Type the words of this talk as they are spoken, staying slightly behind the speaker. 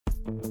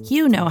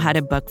You know how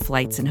to book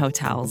flights and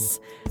hotels.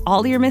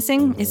 All you're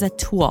missing is a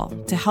tool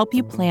to help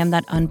you plan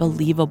that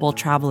unbelievable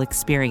travel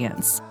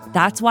experience.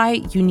 That's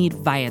why you need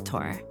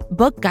Viator.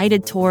 Book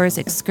guided tours,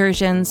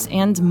 excursions,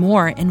 and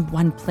more in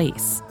one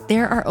place.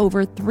 There are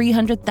over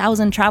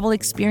 300,000 travel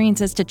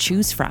experiences to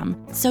choose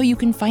from, so you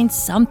can find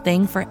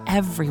something for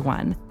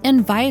everyone.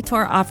 And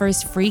Viator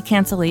offers free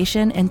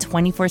cancellation and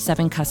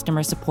 24/7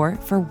 customer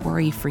support for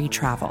worry-free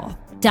travel.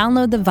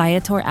 Download the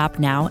Viator app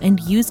now and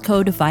use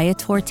code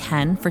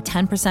Viator10 for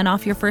 10%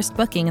 off your first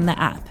booking in the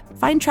app.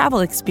 Find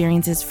travel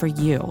experiences for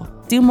you.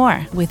 Do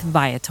more with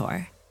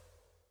Viator.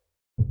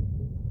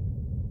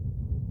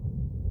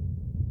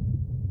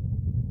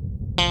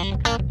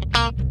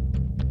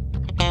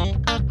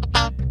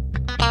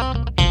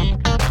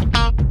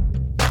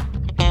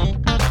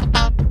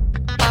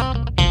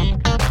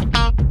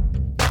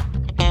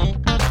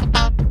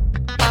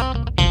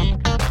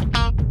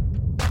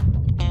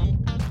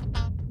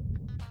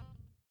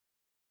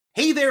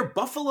 Hey there,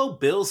 Buffalo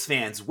Bills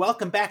fans.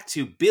 Welcome back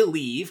to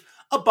Billieve,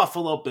 a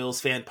Buffalo Bills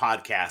fan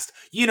podcast.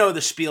 You know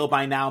the spiel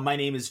by now. My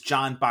name is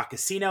John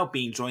Boccacino,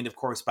 being joined, of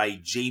course, by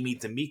Jamie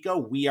D'Amico.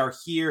 We are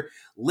here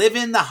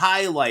living the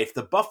high life.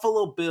 The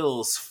Buffalo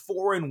Bills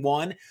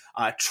 4-1,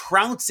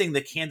 trouncing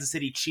the Kansas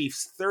City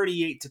Chiefs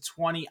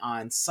 38-20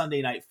 on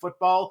Sunday Night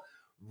Football.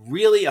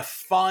 Really a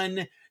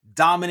fun,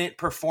 dominant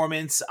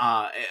performance.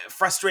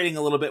 Frustrating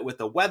a little bit with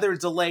the weather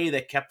delay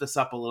that kept us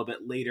up a little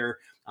bit later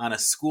on a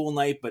school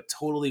night, but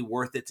totally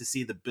worth it to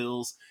see the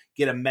Bills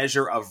get a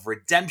measure of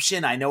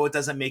redemption. I know it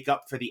doesn't make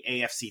up for the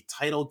AFC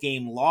title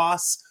game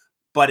loss,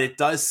 but it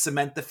does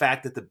cement the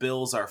fact that the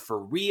Bills are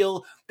for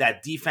real.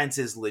 That defense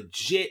is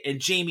legit. And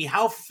Jamie,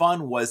 how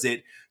fun was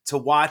it to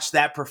watch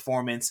that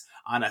performance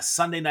on a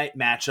Sunday night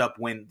matchup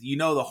when, you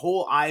know, the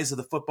whole eyes of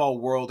the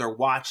football world are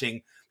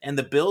watching, and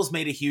the Bills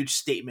made a huge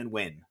statement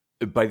win?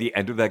 By the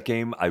end of that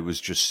game, I was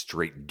just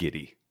straight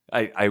giddy.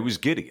 I was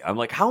giddy. I'm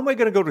like, how am I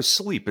going to go to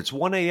sleep? It's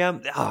 1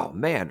 a.m. Oh,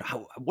 man,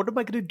 what am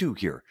I going to do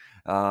here?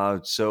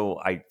 So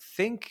I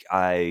think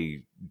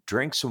I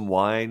drank some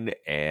wine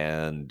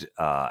and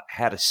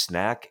had a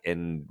snack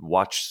and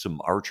watched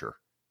some Archer.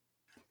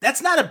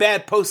 That's not a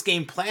bad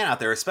post-game plan out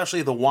there,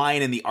 especially the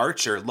wine and the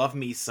Archer. Love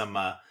me some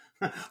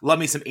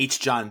H.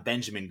 John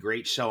Benjamin.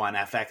 Great show on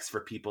FX for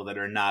people that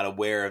are not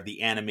aware of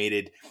the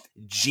animated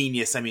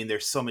genius. I mean,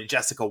 there's so many,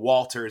 Jessica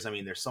Walters. I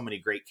mean, there's so many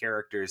great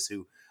characters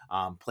who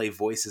play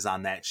voices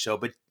on that show.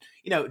 But,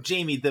 you know,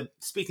 Jamie,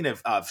 speaking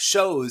of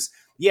shows,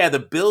 yeah, the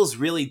Bills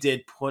really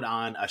did put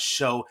on a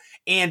show.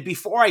 And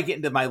before I get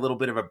into my little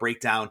bit of a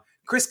breakdown,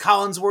 Chris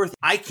Collinsworth,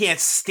 I can't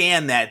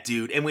stand that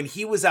dude. And when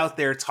he was out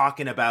there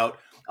talking about,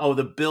 oh,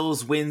 the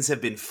Bills' wins have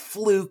been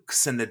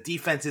flukes and the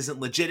defense isn't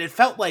legit, it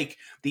felt like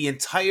the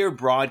entire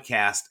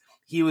broadcast,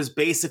 he was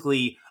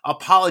basically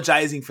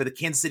apologizing for the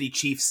Kansas City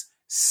Chiefs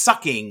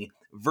sucking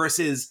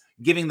versus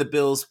giving the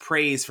Bills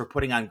praise for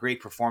putting on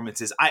great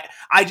performances. I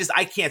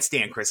can't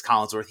stand Chris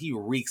Collinsworth. He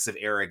reeks of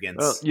arrogance.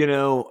 Well, you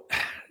know,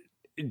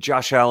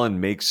 Josh Allen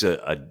makes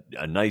a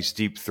nice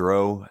deep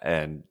throw,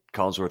 and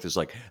Collinsworth is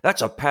like,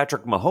 that's a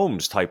Patrick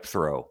Mahomes type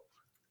throw,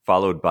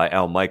 followed by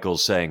Al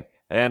Michaels saying,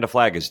 and a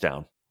flag is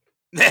down.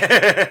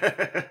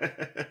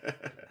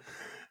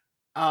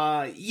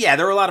 Yeah,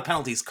 there were a lot of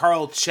penalties.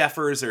 Carl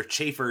Cheffers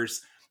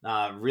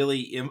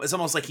really, it's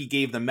almost like he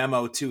gave the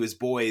memo to his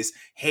boys.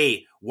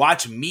 Hey,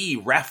 watch me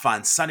ref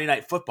on Sunday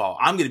Night Football.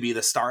 I'm going to be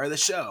the star of the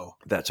show.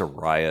 That's a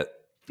riot.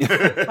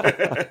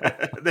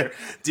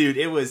 Dude,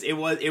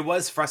 it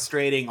was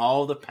frustrating.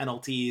 All the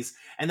penalties,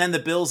 and then the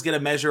Bills get a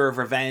measure of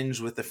revenge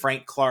with the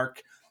Frank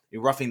Clark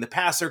roughing the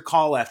passer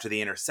call after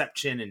the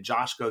interception, and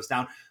Josh goes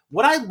down.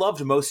 What I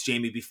loved most,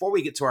 Jamie, before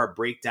we get to our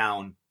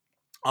breakdown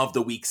of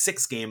the Week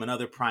 6 game,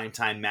 another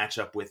primetime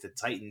matchup with the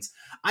Titans,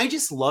 I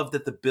just love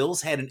that the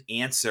Bills had an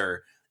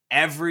answer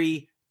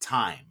every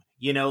time.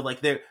 You know,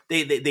 like they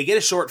get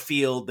a short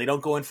field, they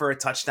don't go in for a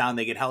touchdown,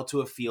 they get held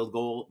to a field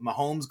goal.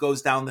 Mahomes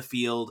goes down the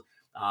field,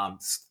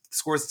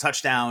 scores a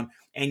touchdown,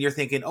 and you're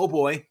thinking, oh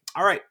boy,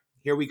 all right,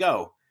 here we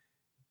go.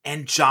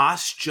 And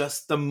Josh,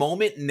 just the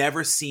moment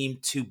never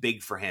seemed too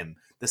big for him.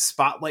 The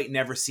spotlight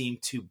never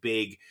seemed too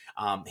big.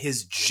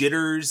 His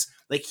jitters,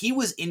 like he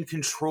was in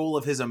control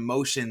of his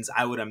emotions,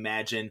 I would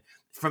imagine,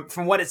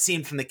 from what it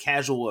seemed from the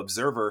casual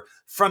observer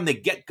from the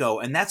get-go.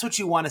 And that's what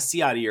you want to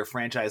see out of your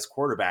franchise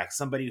quarterback,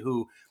 somebody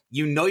who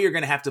you know you're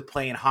going to have to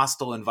play in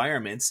hostile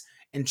environments.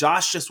 And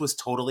Josh just was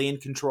totally in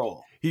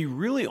control. He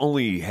really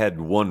only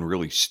had one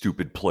really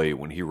stupid play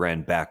when he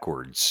ran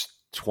backwards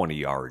 20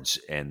 yards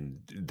and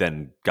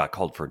then got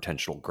called for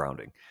intentional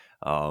grounding.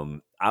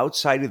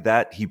 Outside of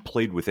that, he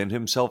played within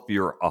himself.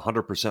 You're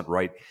 100%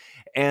 right.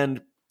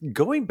 And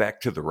going back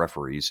to the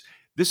referees,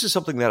 this is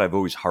something that I've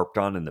always harped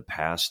on in the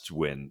past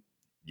when,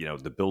 you know,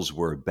 the Bills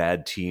were a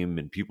bad team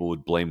and people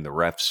would blame the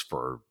refs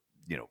for,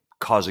 you know,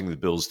 causing the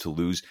Bills to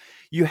lose.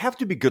 You have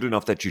to be good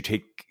enough that you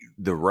take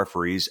the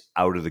referees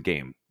out of the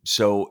game.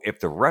 So if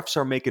the refs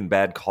are making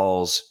bad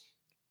calls,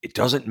 it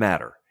doesn't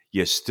matter.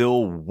 you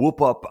still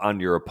whoop up on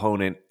your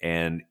opponent,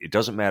 and it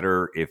doesn't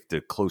matter if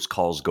the close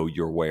calls go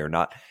your way or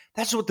not.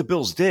 That's what the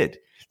Bills did.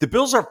 The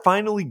Bills are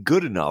finally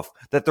good enough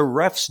that the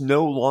refs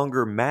no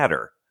longer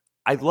matter.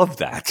 I love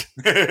that.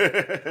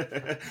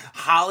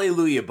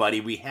 Hallelujah,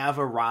 buddy. We have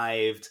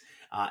arrived.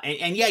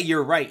 And yeah,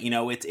 you're right.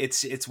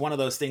 It's one of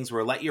those things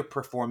where let your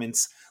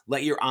performance,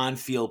 let your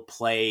on-field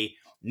play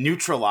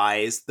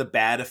neutralize the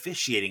bad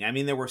officiating. I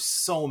mean, there were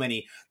so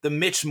many. The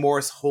Mitch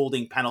Morse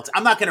holding penalty.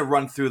 I'm not going to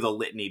run through the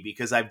litany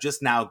because I've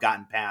just now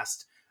gotten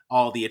past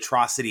all the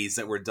atrocities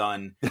that were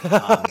done.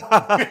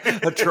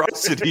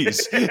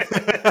 Atrocities.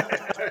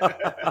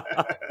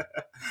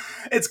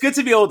 It's good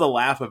to be able to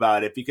laugh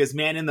about it because,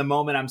 man, in the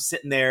moment I'm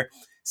sitting there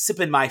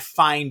sipping my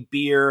fine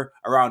beer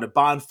around a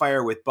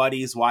bonfire with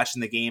buddies,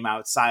 watching the game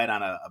outside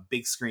on a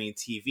big screen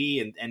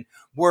TV. And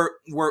we're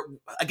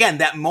again,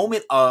 that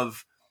moment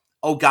of,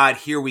 oh God,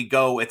 here we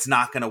go, it's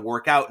not going to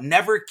work out,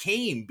 never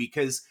came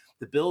because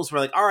the Bills were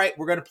like, all right,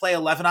 we're going to play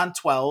 11 on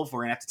 12. We're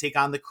going to have to take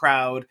on the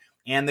crowd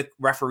and the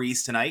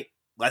referees tonight.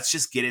 Let's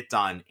just get it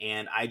done.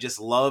 And I just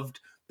loved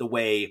the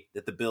way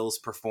that the Bills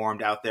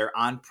performed out there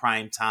on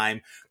prime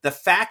time. The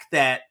fact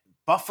that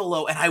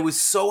Buffalo, and I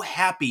was so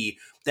happy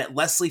that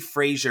Leslie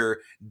Frazier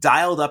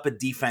dialed up a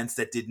defense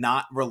that did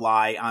not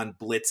rely on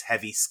blitz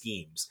heavy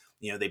schemes.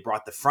 They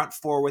brought the front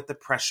four with the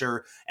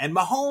pressure. And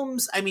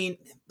Mahomes, I mean,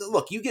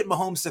 look, you get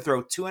Mahomes to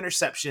throw 2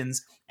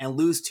 interceptions and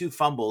lose 2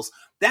 fumbles.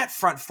 That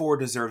front four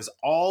deserves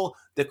all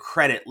the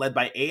credit, led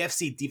by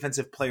AFC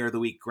Defensive Player of the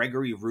Week,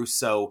 Gregory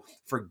Rousseau,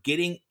 for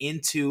getting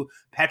into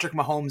Patrick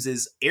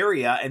Mahomes'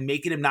 area and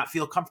making him not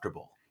feel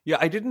comfortable. Yeah,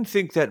 I didn't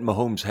think that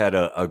Mahomes had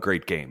a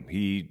great game.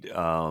 He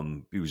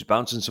was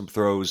bouncing some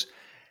throws.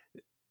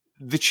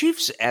 The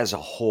Chiefs as a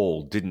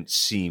whole didn't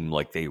seem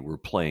like they were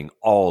playing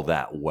all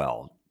that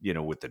well.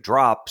 With the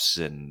drops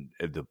and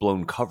the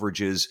blown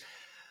coverages.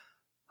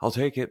 I'll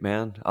take it,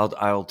 man.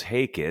 I'll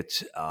take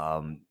it.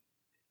 The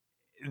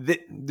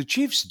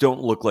Chiefs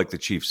don't look like the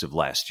Chiefs of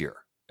last year.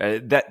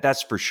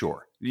 That's for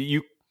sure.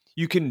 You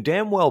can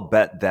damn well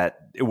bet that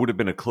it would have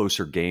been a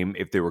closer game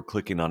if they were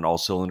clicking on all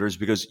cylinders,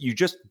 because you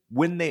just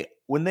when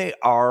they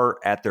are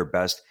at their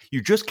best,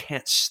 you just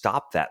can't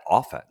stop that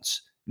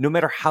offense. No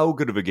matter how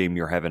good of a game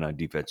you're having on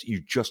defense, you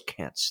just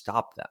can't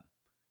stop them.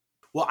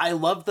 Well, I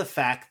love the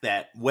fact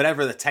that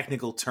whatever the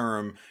technical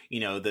term,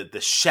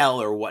 the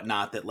shell or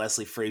whatnot that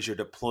Leslie Frazier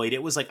deployed,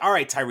 it was like, all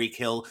right, Tyreek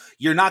Hill,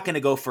 you're not going to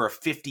go for a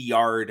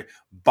 50-yard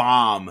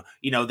bomb.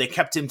 They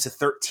kept him to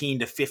 13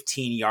 to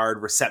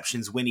 15-yard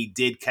receptions when he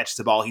did catch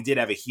the ball. He did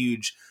have a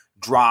huge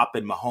drop,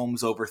 and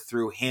Mahomes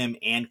overthrew him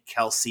and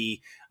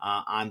Kelsey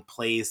on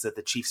plays that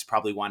the Chiefs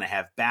probably want to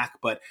have back.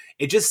 But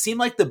it just seemed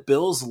like the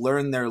Bills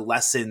learned their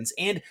lessons,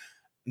 and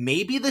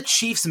maybe the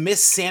Chiefs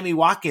miss Sammy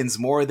Watkins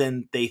more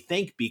than they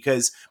think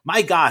because,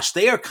 my gosh,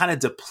 they are kind of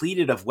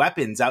depleted of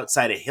weapons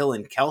outside of Hill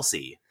and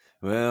Kelsey.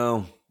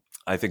 Well,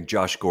 I think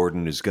Josh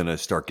Gordon is going to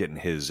start getting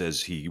his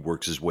as he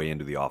works his way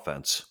into the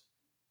offense.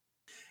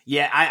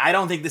 Yeah, I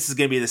don't think this is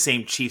going to be the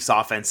same Chiefs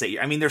offense that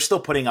I mean, they're still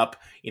putting up,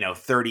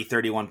 30,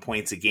 31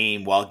 points a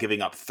game while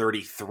giving up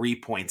 33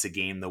 points a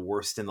game, the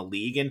worst in the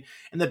league. And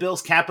the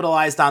Bills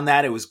capitalized on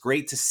that. It was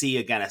great to see,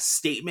 again, a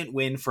statement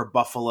win for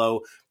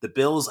Buffalo. The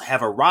Bills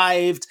have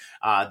arrived.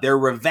 Their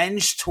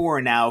revenge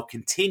tour now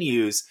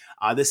continues.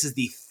 This is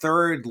the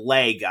third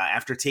leg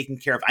after taking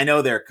care of, I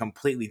know they're a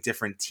completely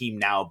different team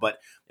now, but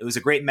it was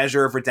a great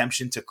measure of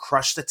redemption to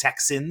crush the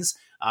Texans,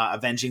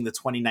 avenging the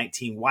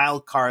 2019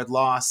 wild card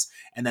loss,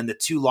 and then the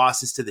 2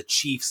 losses to the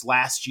Chiefs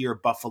last year.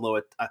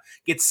 Buffalo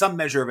gets some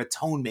measure of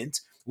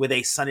atonement with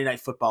a Sunday Night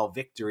Football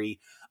victory.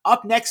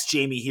 Up next,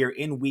 Jamie, here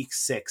in Week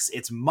 6,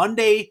 it's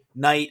Monday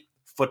Night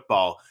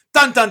Football.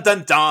 Dun, dun,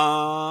 dun,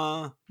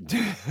 dun!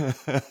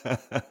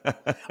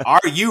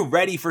 Are you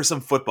ready for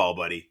some football,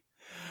 buddy?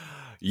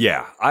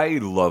 Yeah, I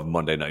love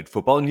Monday Night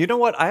Football. And you know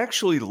what? I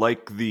actually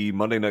like the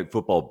Monday Night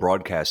Football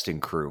broadcasting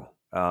crew.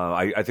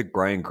 I think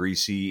Brian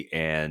Greasy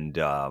and,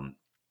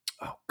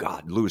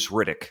 Louis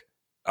Riddick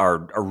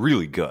are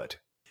really good.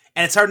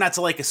 And it's hard not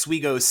to like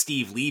Oswego's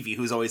Steve Levy,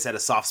 who's always had a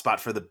soft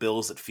spot for the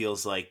Bills. It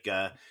feels like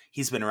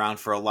he's been around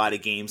for a lot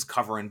of games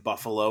covering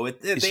Buffalo.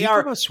 Is he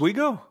from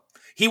Oswego?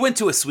 He went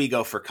to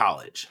Oswego for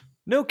college.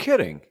 No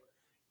kidding.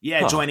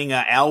 Yeah, joining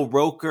Al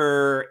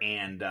Roker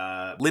and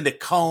Linda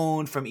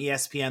Cohn from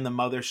ESPN, the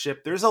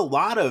mothership. There's a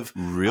lot of...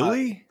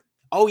 Really?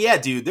 Oh, yeah,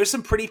 dude. There's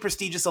some pretty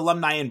prestigious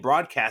alumni in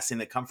broadcasting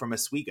that come from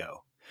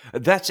Oswego.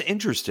 That's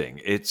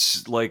interesting.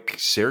 It's like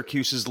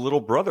Syracuse's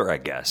little brother, I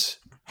guess.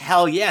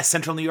 Hell yeah,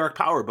 Central New York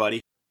power, buddy.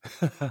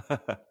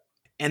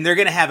 And they're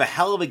going to have a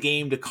hell of a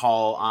game to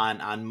call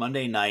on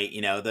Monday night.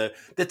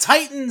 The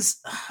Titans...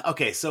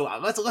 Okay, so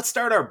let's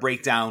start our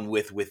breakdown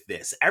with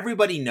this.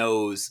 Everybody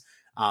knows...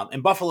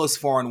 and Buffalo's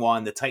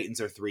 4-1, the Titans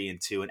are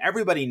 3-2, and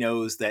everybody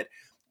knows that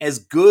as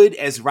good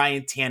as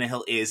Ryan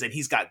Tannehill is, and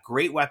he's got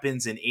great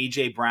weapons in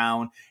A.J.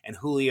 Brown and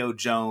Julio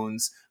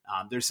Jones,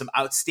 there's some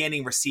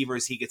outstanding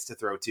receivers he gets to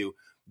throw to.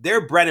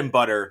 Their bread and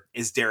butter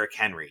is Derrick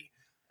Henry.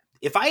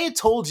 If I had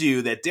told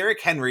you that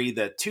Derrick Henry,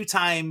 the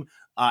 2-time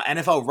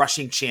NFL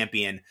rushing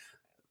champion,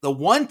 The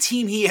one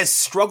team he has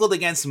struggled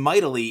against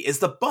mightily is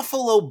the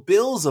Buffalo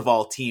Bills of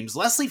all teams.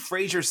 Leslie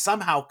Frazier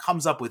somehow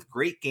comes up with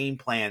great game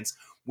plans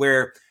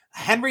where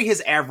Henry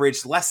has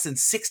averaged less than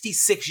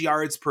 66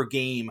 yards per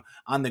game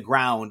on the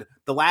ground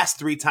the last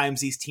 3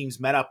 times these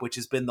teams met up, which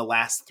has been the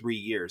last 3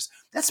 years.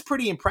 That's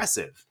pretty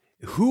impressive.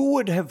 Who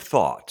would have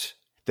thought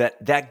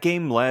that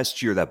game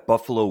last year that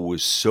Buffalo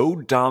was so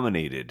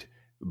dominated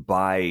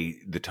by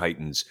the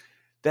Titans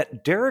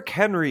that Derrick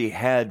Henry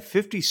had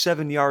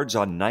 57 yards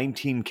on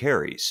 19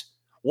 carries?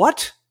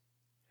 What?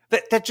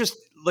 That just,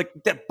 like,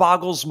 that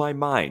boggles my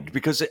mind,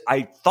 because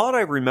I thought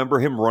I remember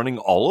him running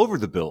all over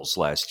the Bills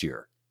last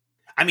year.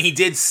 I mean, he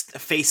did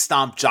face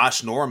stomp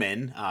Josh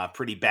Norman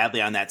pretty badly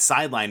on that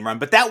sideline run,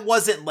 but that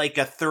wasn't like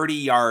a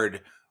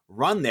 30-yard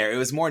run there. It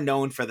was more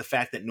known for the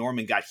fact that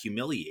Norman got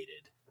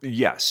humiliated.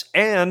 Yes,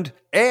 and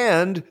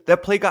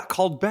that play got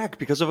called back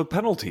because of a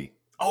penalty.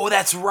 Oh,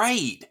 that's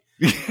right.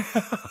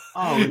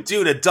 Oh,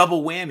 dude, a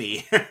double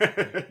whammy.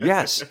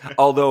 Yes,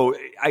 although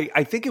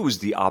I think it was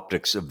the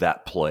optics of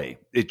that play.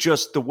 It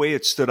just, the way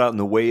it stood out and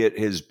the way it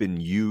has been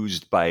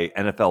used by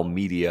NFL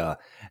media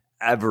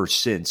ever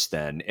since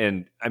then.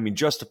 And I mean,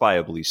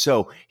 justifiably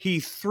so.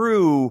 He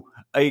threw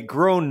a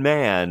grown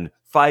man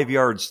 5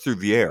 yards through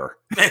the air.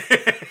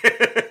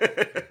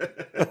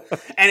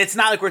 And it's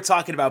not like we're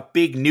talking about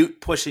Big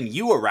Newt pushing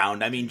you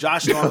around. I mean,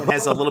 Josh Norman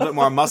has a little bit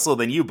more muscle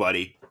than you,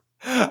 buddy.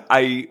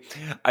 I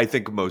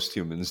think most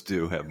humans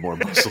do have more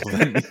muscle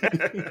than me.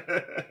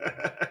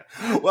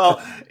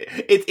 Well,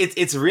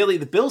 it's really,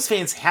 the Bills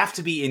fans have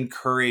to be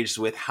encouraged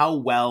with how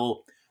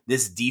well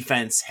this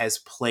defense has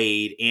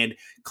played. And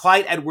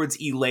Clyde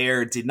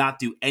Edwards-Helaire did not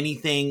do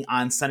anything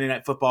on Sunday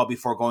Night Football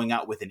before going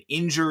out with an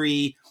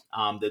injury.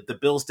 The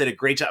Bills did a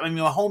great job. I mean,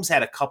 Mahomes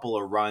had a couple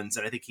of runs,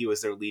 and I think he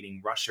was their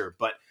leading rusher.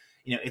 But,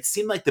 you know, it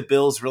seemed like the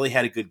Bills really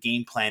had a good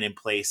game plan in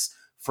place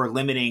for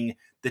limiting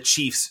the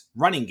Chiefs'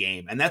 running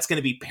game. And that's going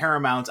to be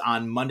paramount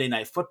on Monday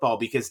Night Football,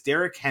 because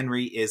Derrick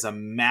Henry is a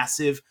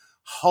massive,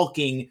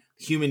 hulking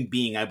human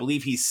being. I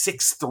believe he's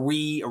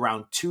 6'3",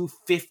 around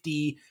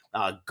 250,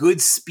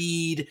 good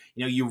speed.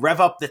 You know, you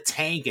rev up the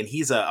tank and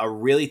he's a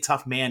really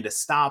tough man to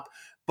stop.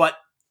 But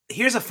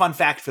here's a fun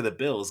fact for the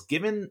Bills.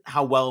 Given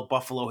how well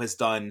Buffalo has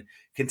done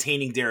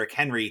containing Derrick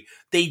Henry,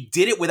 they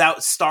did it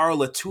without Star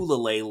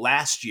Lotulelei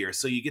last year.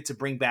 So you get to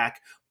bring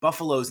back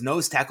Buffalo's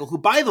nose tackle, who,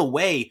 by the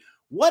way,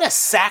 what a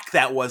sack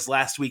that was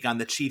last week on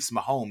the Chiefs'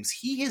 Mahomes.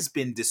 He has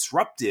been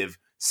disruptive,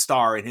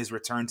 Star, in his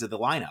return to the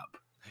lineup.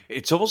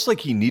 It's almost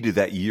like he needed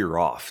that year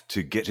off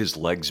to get his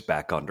legs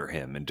back under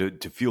him and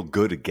to feel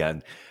good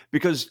again.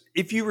 Because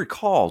if you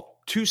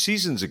recall, 2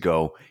 seasons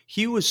ago,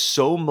 he was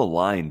so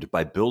maligned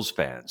by Bills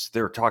fans.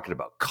 They were talking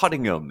about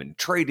cutting him and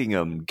trading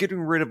him,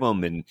 getting rid of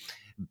him and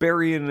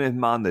burying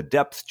him on the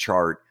depth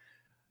chart.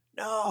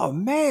 Oh,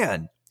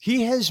 man.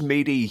 He has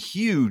made a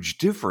huge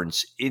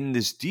difference in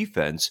this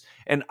defense,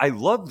 and I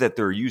love that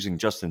they're using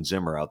Justin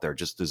Zimmer out there,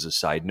 just as a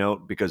side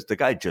note, because the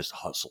guy just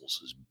hustles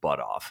his butt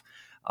off.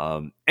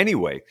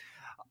 Anyway,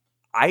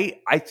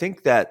 I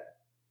think that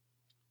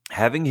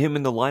having him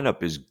in the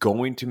lineup is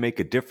going to make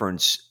a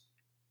difference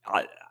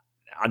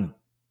on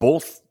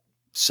both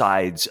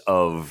sides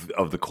of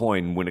the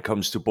coin when it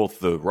comes to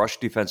both the rush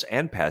defense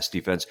and pass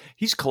defense.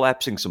 He's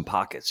collapsing some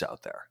pockets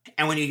out there.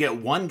 And when you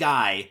get one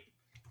guy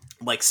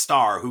like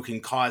Star, who can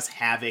cause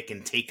havoc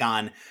and take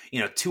on,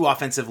 2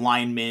 offensive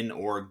linemen,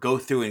 or go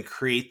through and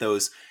create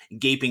those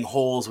gaping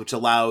holes, which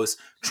allows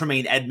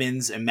Tremaine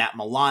Edmonds and Matt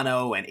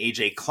Milano and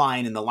AJ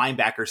Klein and the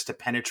linebackers to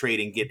penetrate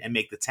and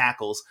make the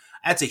tackles.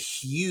 That's a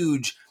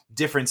huge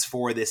difference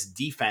for this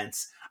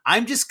defense.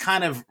 I'm just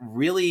kind of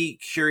really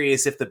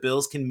curious if the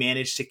Bills can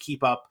manage to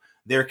keep up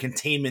their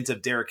containment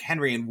of Derrick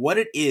Henry, and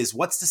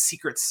what's the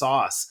secret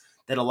sauce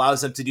that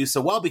allows them to do so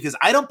well, because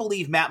I don't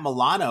believe Matt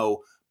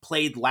Milano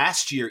played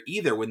last year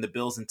either, when the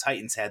Bills and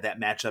Titans had that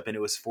matchup and it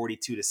was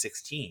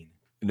 42-16.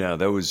 No,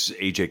 that was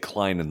AJ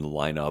Klein in the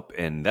lineup,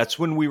 and that's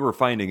when we were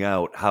finding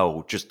out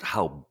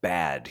how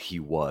bad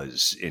he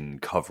was in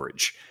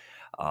coverage.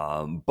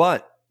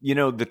 But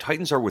the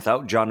Titans are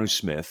without Jonnu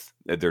Smith,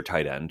 their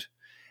tight end,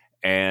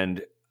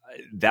 and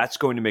that's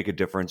going to make a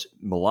difference.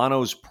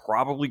 Milano's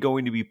probably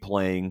going to be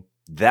playing.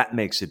 That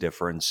makes a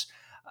difference.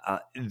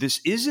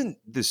 This isn't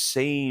the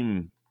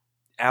same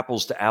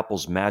apples to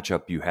apples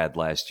matchup you had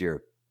last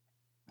year.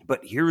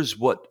 But here's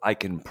what I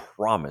can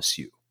promise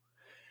you.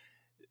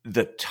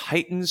 The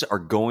Titans are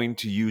going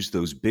to use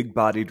those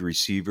big-bodied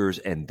receivers,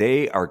 and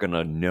they are going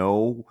to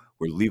know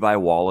where Levi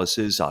Wallace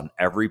is on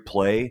every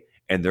play,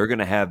 and they're going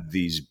to have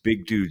these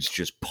big dudes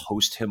just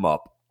post him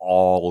up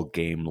all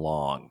game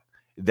long.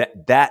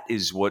 That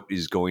is what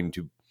is going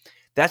to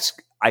 – that's,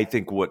 I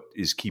think, what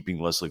is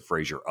keeping Leslie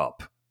Frazier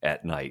up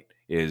at night,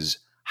 is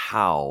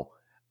how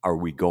are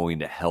we going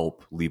to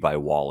help Levi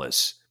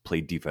Wallace play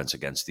defense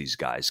against these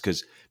guys,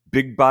 because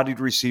big-bodied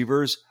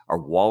receivers are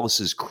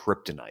Wallace's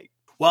kryptonite.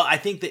 Well, I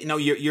think that,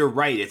 you're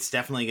right. It's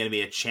definitely going to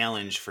be a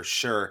challenge for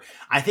sure.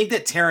 I think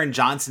that Taron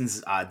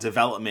Johnson's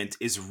development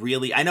is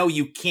really, I know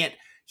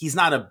he's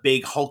not a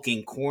big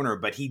hulking corner,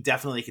 but he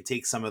definitely could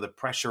take some of the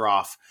pressure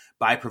off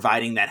by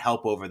providing that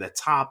help over the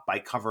top, by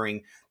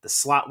covering the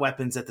slot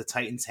weapons that the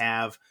Titans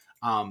have.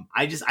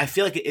 I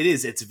feel like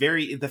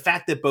the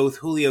fact that both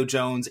Julio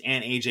Jones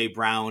and AJ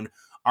Brown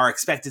are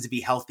expected to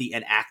be healthy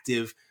and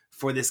active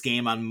for this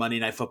game on Monday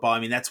Night Football. I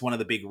mean, that's one of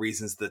the big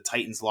reasons the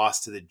Titans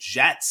lost to the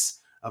Jets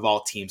of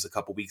all teams a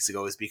couple weeks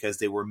ago, is because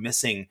they were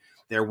missing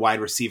their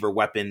wide receiver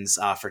weapons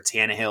for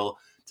Tannehill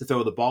to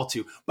throw the ball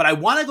to. But I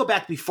want to go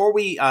back before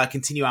we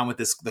continue on with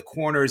the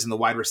corners and the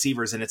wide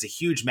receivers, and it's a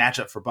huge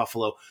matchup for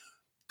Buffalo.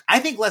 I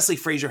think Leslie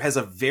Frazier has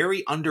a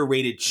very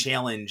underrated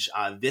challenge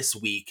this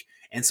week,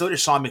 and so does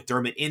Sean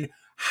McDermott, in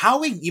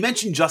how you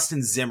mentioned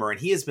Justin Zimmer,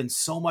 and he has been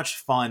so much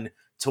fun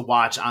to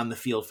watch on the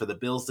field for the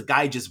Bills. The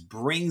guy just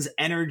brings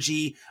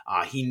energy.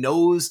 He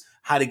knows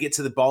how to get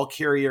to the ball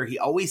carrier. He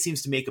always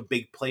seems to make a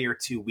big play or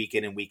two week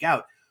in and week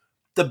out.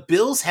 The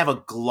Bills have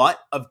a glut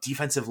of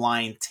defensive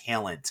line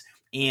talent,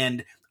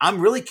 and I'm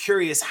really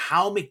curious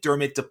how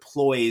McDermott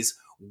deploys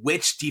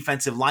which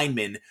defensive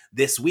lineman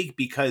this week,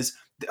 because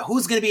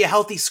who's going to be a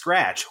healthy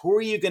scratch? Who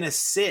are you going to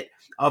sit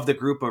of the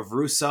group of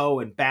Russo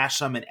and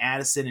Basham and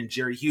Addison and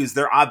Jerry Hughes?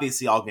 They're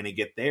obviously all going to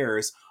get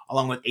theirs,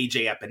 along with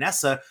AJ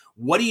Epinesa.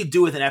 What do you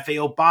do with an F.A.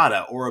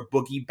 Obata or a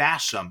Boogie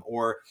Basham,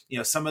 or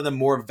some of the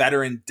more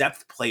veteran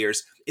depth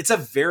players? It's a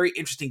very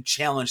interesting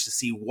challenge to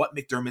see what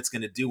McDermott's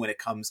going to do when it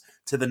comes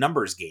to the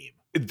numbers game.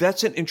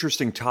 That's an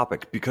interesting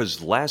topic,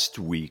 because last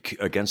week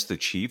against the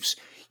Chiefs,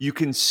 you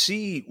can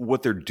see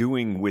what they're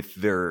doing with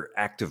their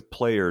active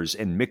players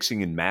and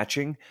mixing and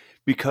matching,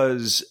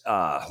 because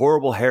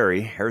Horrible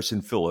Harry,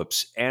 Harrison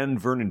Phillips, and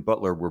Vernon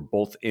Butler were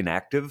both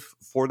inactive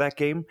for that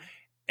game.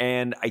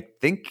 And I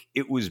think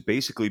it was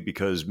basically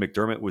because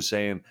McDermott was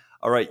saying,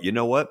 all right, you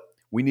know what?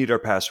 We need our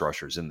pass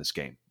rushers in this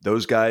game.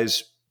 Those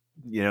guys,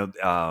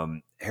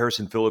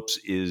 Harrison Phillips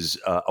is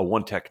a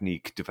one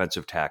technique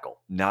defensive tackle,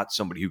 not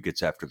somebody who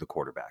gets after the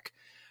quarterback.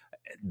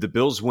 The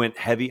Bills went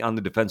heavy on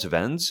the defensive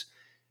ends.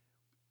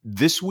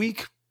 This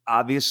week,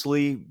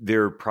 obviously,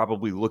 they're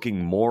probably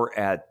looking more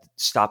at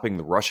stopping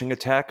the rushing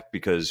attack,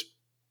 because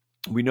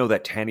we know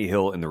that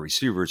Tannehill and the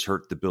receivers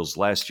hurt the Bills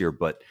last year,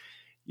 but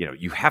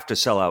you have to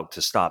sell out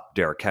to stop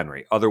Derrick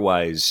Henry.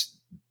 Otherwise,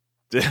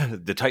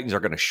 the Titans are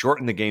going to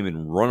shorten the game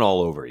and run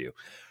all over you.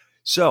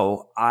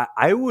 So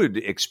I would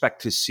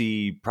expect to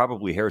see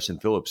probably Harrison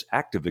Phillips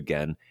active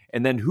again.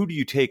 And then who do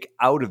you take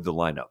out of the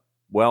lineup?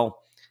 Well,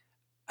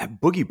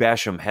 Boogie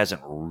Basham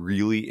hasn't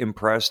really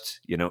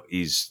impressed.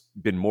 He's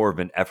been more of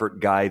an effort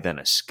guy than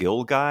a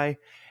skill guy.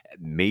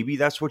 Maybe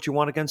that's what you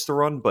want against the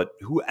run, but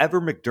whoever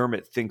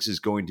McDermott thinks is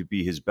going to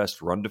be his best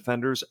run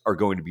defenders are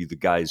going to be the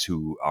guys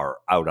who are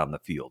out on the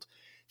field.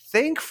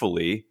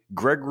 Thankfully,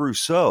 Greg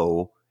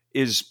Rousseau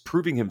is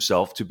proving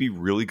himself to be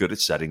really good at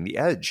setting the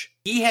edge.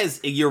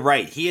 You're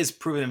right. He has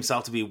proven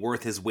himself to be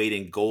worth his weight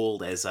in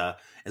gold as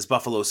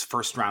Buffalo's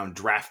first round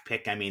draft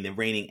pick. I mean, the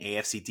reigning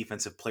AFC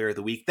Defensive Player of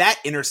the Week. That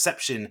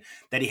interception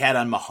that he had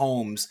on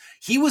Mahomes,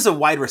 he was a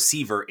wide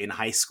receiver in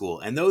high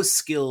school, and those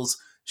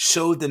skills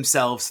showed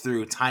themselves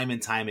through time and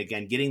time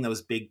again, getting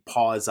those big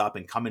paws up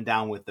and coming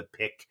down with the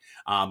pick.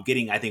 I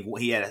think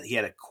he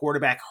had a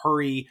quarterback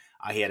hurry.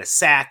 He had a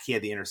sack. He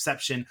had the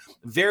interception.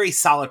 Very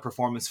solid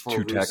performance for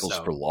Two Russo. Tackles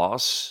for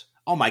loss.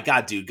 Oh my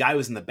God, dude! Guy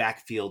was in the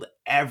backfield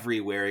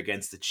everywhere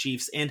against the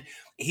Chiefs, and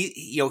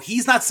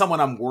he's not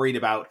someone I'm worried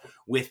about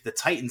with the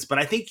Titans. But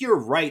I think you're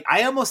right.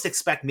 I almost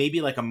expect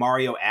maybe like a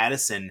Mario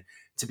Addison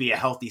to be a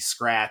healthy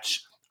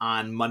scratch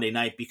on Monday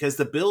night, because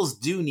the Bills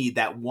do need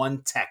that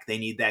one tech. They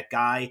need that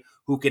guy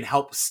who can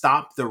help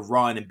stop the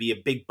run and be a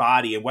big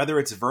body. And whether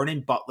it's Vernon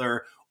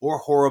Butler or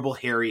Horrible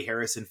Harry,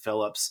 Harrison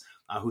Phillips,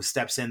 who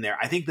steps in there,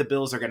 I think the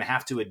Bills are going to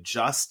have to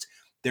adjust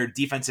their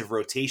defensive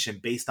rotation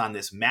based on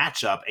this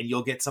matchup. And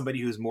you'll get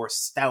somebody who's more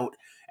stout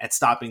at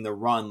stopping the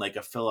run, like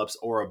a Phillips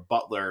or a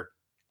Butler,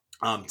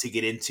 to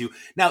get into.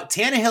 Now,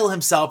 Tannehill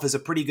himself is a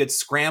pretty good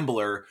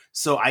scrambler.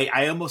 So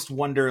I almost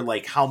wonder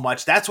like how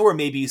much that's where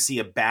maybe you see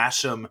a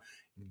Basham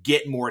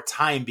get more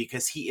time,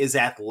 because he is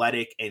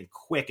athletic and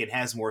quick and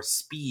has more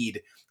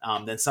speed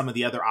than some of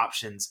the other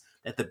options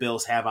that the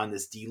Bills have on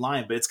this D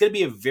line. But it's going to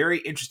be a very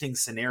interesting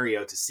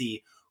scenario to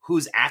see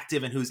who's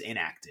active and who's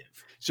inactive.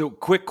 So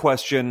quick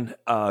question,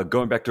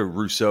 going back to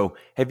Rousseau,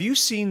 have you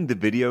seen the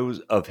videos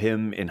of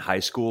him in high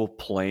school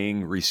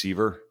playing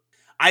receiver?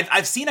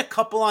 I've seen a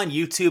couple on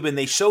YouTube, and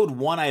they showed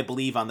one, I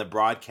believe, on the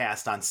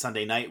broadcast on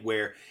Sunday night,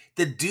 where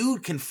the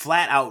dude can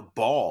flat out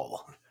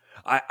ball.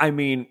 I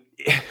mean,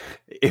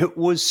 it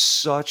was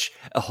such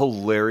a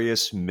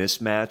hilarious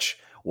mismatch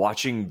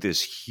watching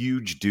this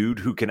huge dude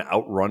who can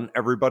outrun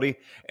everybody,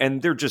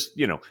 and they're just,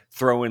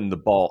 throwing the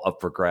ball up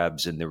for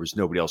grabs, and there was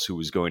nobody else who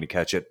was going to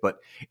catch it. But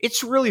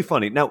it's really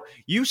funny. Now,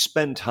 you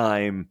spend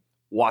time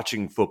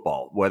watching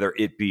football, whether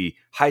it be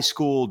high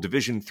school,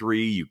 Division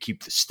III, you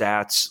keep the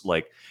stats.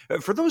 Like,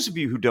 for those of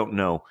you who don't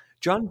know,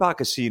 John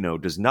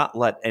Boccacino does not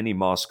let any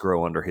moss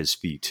grow under his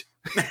feet.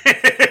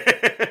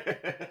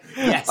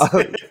 Yes.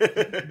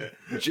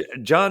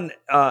 John,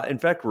 in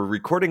fact, we're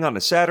recording on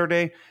a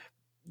Saturday.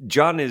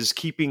 John is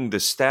keeping the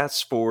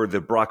stats for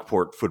the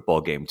Brockport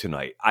football game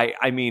tonight.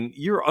 I mean,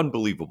 you're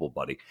unbelievable,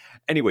 buddy.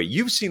 Anyway,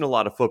 you've seen a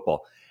lot of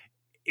football.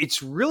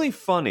 It's really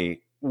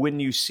funny when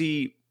you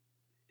see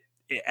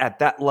at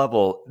that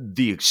level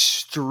the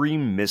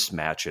extreme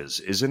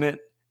mismatches, isn't it?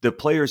 The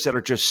players that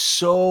are just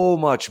so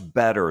much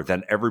better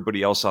than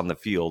everybody else on the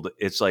field.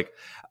 It's like,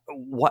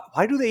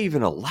 why do they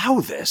even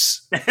allow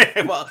this?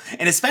 Well,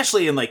 and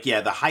especially in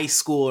the high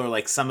school or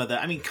like some of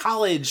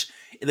college,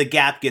 the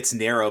gap gets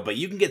narrow, but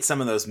you can get some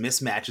of those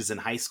mismatches in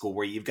high school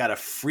where you've got a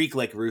freak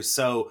like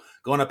Rousseau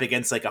going up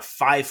against like a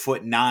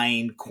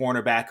 5'9"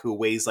 cornerback who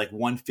weighs like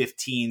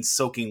 115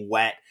 soaking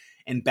wet,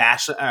 and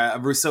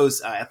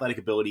Rousseau's athletic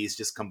abilities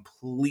just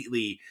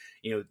completely,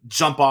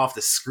 jump off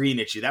the screen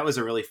at you. That was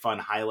a really fun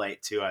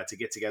highlight to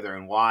get together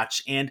and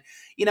watch. And,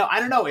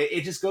 I don't know,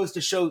 it just goes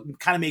to show,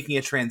 kind of making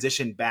a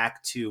transition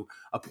back to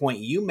a point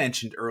you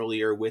mentioned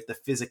earlier with the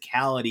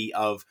physicality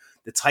of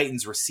the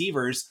Titans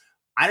receivers.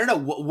 I don't know.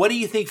 What do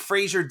you think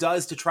Frazier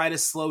does to try to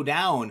slow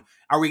down?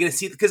 Are we going to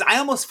see? Because I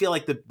almost feel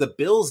like the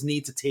Bills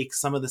need to take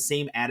some of the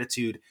same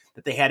attitude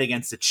that they had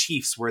against the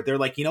Chiefs, where they're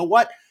like, you know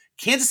what?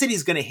 Kansas City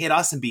is going to hit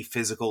us and be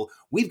physical.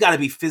 We've got to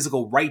be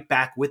physical right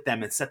back with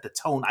them and set the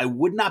tone. I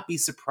would not be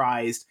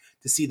surprised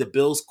to see the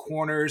Bills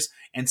corners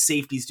and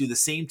safeties do the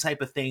same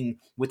type of thing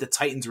with the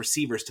Titans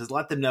receivers to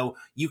let them know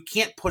you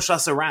can't push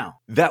us around.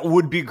 That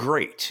would be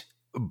great.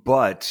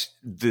 But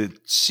the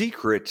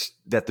secret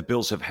that the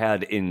Bills have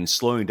had in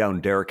slowing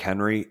down Derrick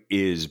Henry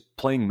is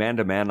playing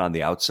man-to-man on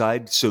the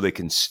outside so they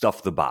can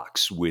stuff the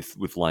box with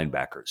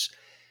linebackers.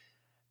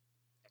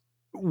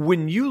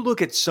 When you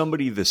look at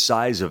somebody the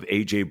size of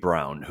A.J.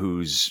 Brown,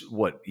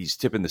 he's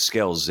tipping the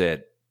scales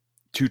at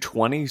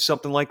 220,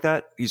 something like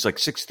that. He's like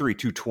 6'3",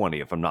 220,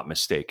 if I'm not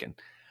mistaken.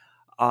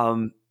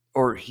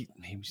 Or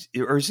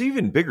is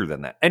even bigger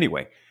than that.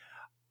 Anyway,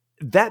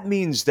 that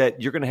means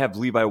that you're going to have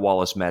Levi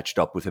Wallace matched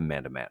up with him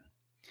man-to-man.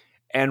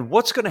 And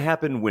what's going to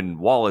happen when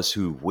Wallace,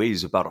 who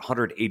weighs about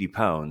 180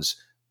 pounds,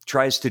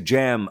 tries to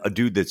jam a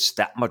dude that's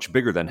that much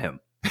bigger than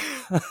him?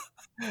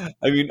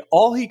 I mean,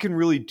 all he can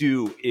really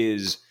do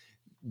is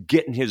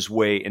get in his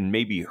way and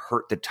maybe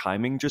hurt the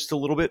timing just a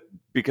little bit,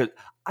 because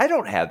I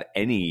don't have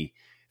any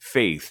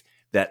faith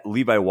that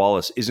Levi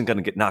Wallace isn't going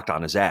to get knocked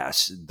on his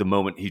ass the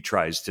moment he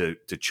tries to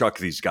chuck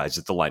these guys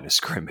at the line of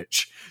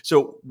scrimmage.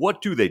 So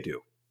what do they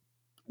do?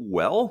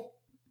 Well,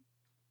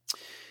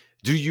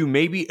 do you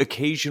maybe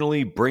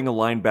occasionally bring a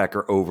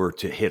linebacker over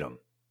to hit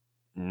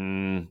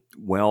him?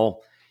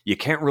 Well, you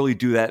can't really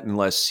do that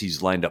unless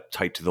he's lined up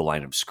tight to the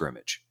line of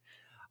scrimmage.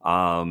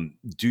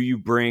 Do you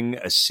bring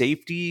a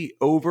safety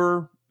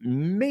over?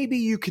 Maybe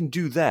you can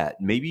do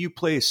that. Maybe you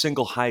play a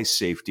single high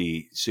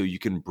safety so you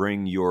can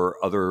bring your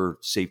other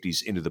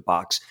safeties into the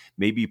box.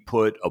 Maybe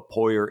put a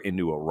Poyer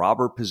into a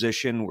robber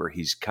position where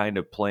he's kind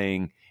of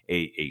playing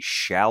a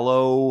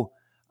shallow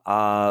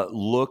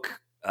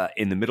look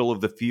in the middle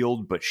of the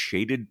field, but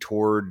shaded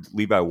toward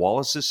Levi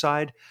Wallace's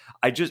side.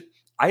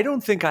 I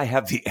don't think I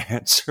have the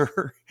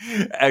answer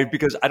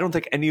because I don't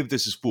think any of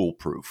this is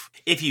foolproof.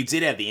 If you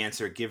did have the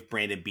answer, give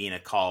Brandon Bean a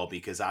call,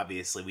 because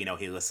obviously we know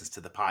he listens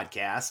to the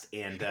podcast.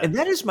 And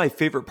that is my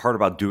favorite part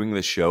about doing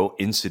this show,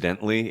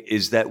 incidentally,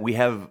 is that we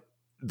have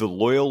the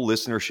loyal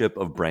listenership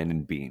of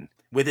Brandon Bean.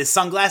 With his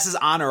sunglasses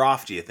on or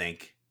off, do you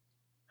think?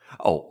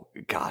 Oh,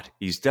 God.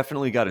 He's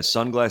definitely got his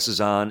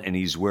sunglasses on, and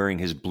he's wearing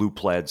his blue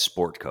plaid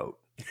sport coat.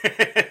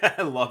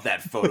 I love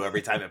that photo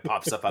every time it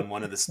pops up on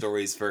one of the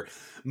stories for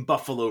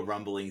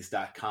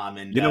BuffaloRumblings.com.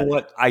 And you know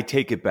what? I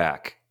take it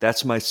back.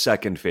 That's my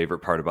second favorite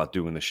part about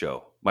doing the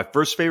show. My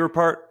first favorite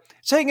part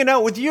is hanging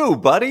out with you,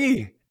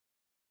 buddy.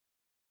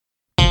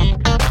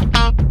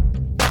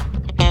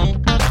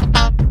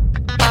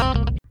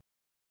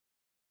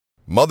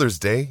 Mother's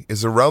Day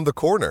is around the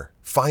corner.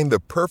 Find the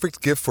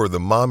perfect gift for the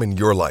mom in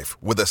your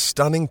life with a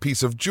stunning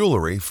piece of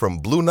jewelry from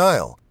Blue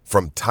Nile.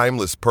 From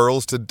timeless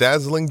pearls to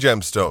dazzling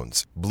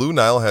gemstones, Blue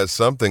Nile has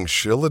something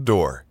she'll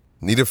adore.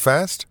 Need it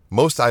fast?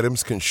 Most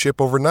items can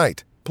ship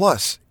overnight.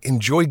 Plus,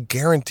 enjoy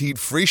guaranteed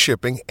free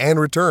shipping and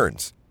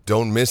returns.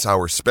 Don't miss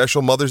our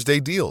special Mother's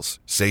Day deals.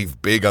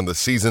 Save big on the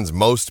season's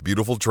most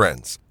beautiful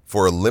trends.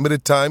 For a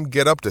limited time,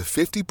 get up to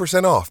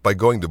 50% off by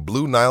going to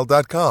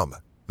BlueNile.com.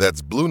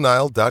 That's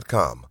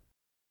BlueNile.com.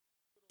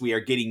 We are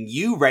getting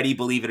you ready,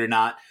 believe it or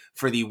not,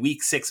 for the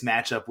Week 6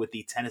 matchup with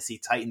the Tennessee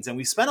Titans. And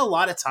we spent a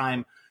lot of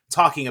time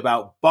talking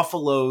about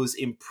Buffalo's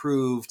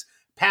improved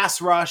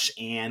pass rush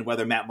and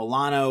whether Matt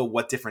Milano,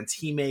 what difference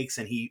he makes,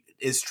 and he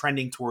is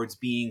trending towards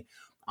being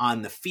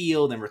on the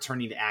field and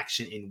returning to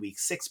action in Week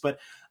 6. But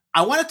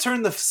I want to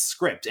turn the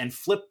script and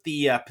flip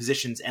the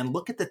positions and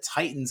look at the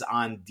Titans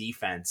on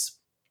defense.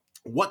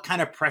 What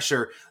kind of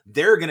pressure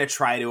they're going to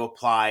try to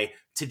apply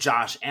to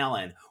Josh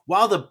Allen.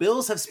 While the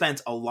Bills have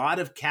spent a lot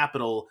of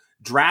capital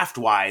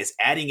draft-wise,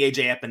 adding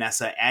A.J.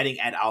 Epinesa, adding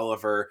Ed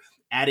Oliver,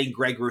 adding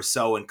Greg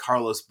Rousseau and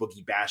Carlos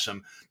Boogie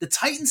Basham, the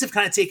Titans have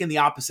kind of taken the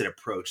opposite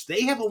approach.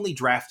 They have only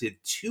drafted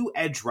 2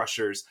 edge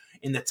rushers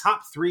in the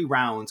top 3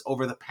 rounds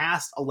over the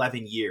past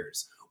 11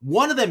 years.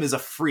 One of them is a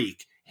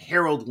freak,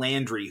 Harold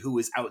Landry, who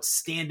is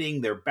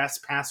outstanding, their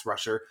best pass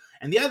rusher.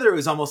 And the other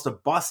is almost a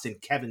bust in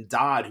Kevin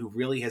Dodd, who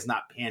really has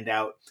not panned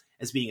out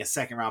as being a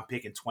second-round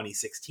pick in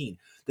 2016.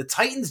 The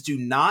Titans do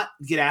not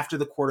get after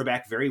the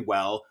quarterback very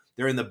well.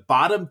 They're in the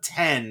bottom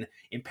 10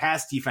 in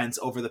pass defense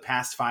over the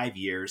past 5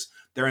 years.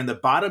 They're in the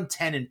bottom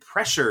 10 in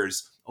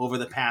pressures over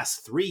the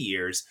past 3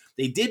 years.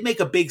 They did make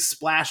a big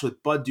splash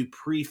with Bud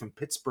Dupree from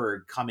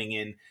Pittsburgh coming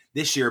in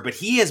this year, but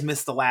he has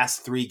missed the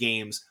last 3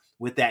 games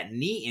with that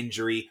knee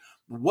injury.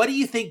 What do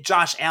you think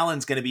Josh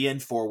Allen's going to be in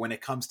for when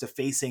it comes to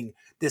facing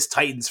this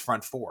Titans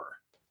front four?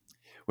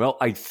 Well,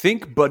 I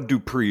think Bud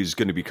Dupree is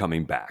going to be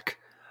coming back.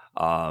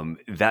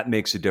 That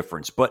makes a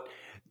difference. But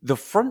the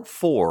front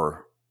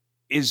four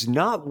is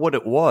not what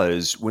it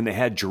was when they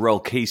had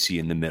Jarrell Casey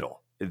in the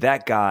middle.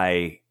 That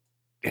guy,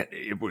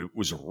 it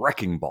was a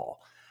wrecking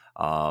ball.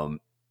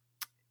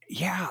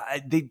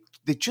 They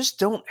just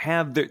don't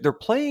have. They're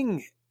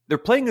playing a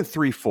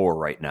 3-4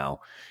 right now,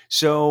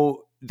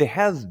 so they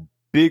have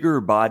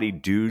bigger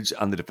bodied dudes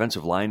on the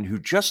defensive line who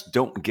just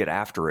don't get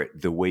after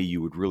it the way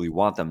you would really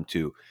want them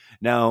to.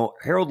 Now,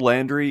 Harold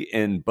Landry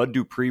and Bud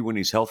Dupree, when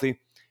he's healthy,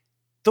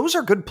 those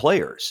are good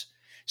players.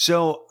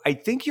 So I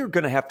think you're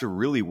going to have to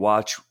really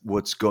watch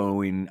what's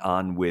going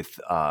on with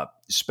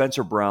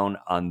Spencer Brown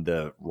on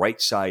the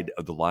right side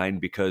of the line,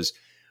 because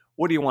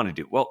what do you want to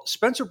do? Well,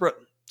 Spencer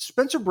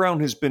Brown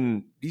he's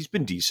been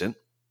decent.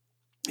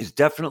 He's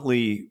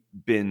definitely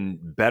been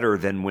better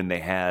than when they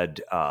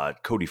had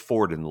Cody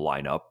Ford in the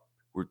lineup.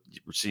 We're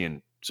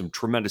seeing some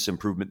tremendous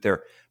improvement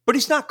there, but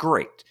he's not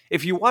great.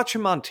 If you watch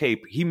him on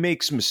tape, he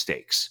makes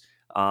mistakes.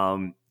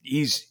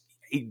 He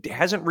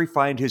hasn't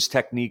refined his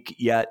technique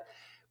yet,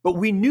 but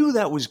we knew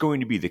that was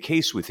going to be the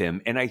case with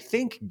him. And I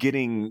think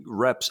getting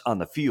reps on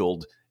the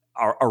field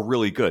are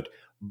really good,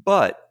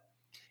 but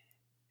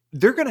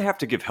they're going to have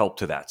to give help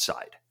to that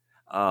side.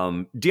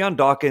 Deion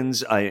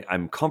Dawkins,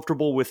 I'm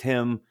comfortable with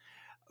him,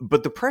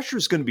 but the pressure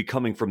is going to be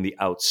coming from the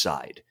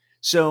outside.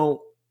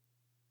 So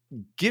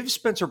give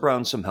Spencer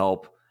Brown some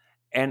help.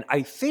 And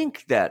I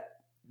think that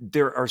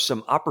there are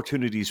some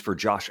opportunities for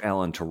Josh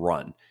Allen to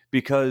run,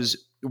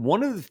 because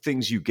one of the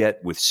things you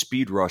get with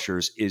speed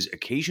rushers is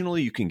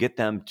occasionally you can get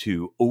them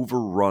to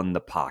overrun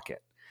the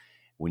pocket.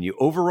 When you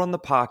overrun the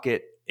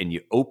pocket and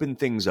you open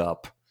things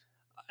up,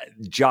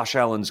 Josh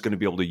Allen's going to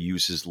be able to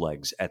use his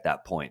legs at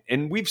that point.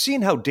 And we've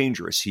seen how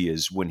dangerous he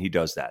is when he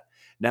does that.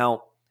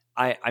 Now,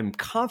 I'm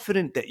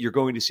confident that you're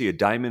going to see a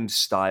diamond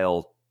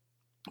style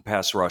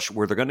pass rush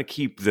where they're going to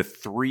keep the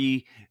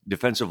 3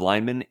 defensive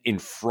linemen in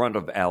front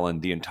of Allen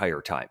the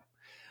entire time.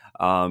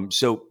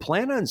 So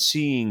plan on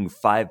seeing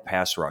 5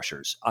 pass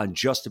rushers on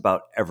just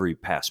about every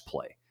pass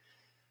play.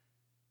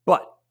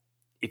 But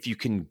if you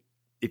can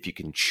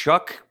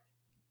chuck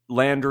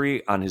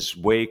Landry on his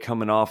way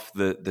coming off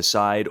the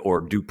side,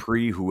 or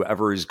Dupree,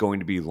 whoever is going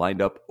to be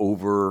lined up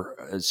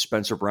over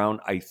Spencer Brown,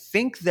 I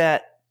think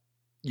that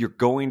you're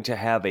going to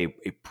have a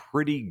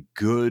pretty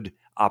good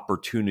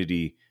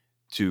opportunity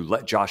to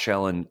let Josh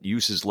Allen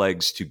use his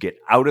legs to get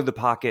out of the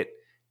pocket,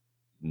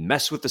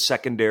 mess with the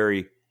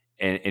secondary,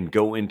 and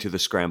go into the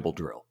scramble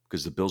drill,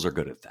 because the Bills are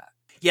good at that.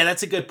 Yeah,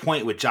 that's a good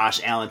point with Josh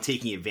Allen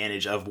taking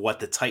advantage of what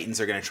the Titans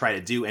are going to try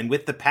to do. And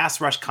with the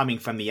pass rush coming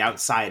from the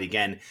outside,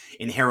 again,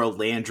 in Harold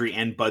Landry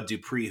and Bud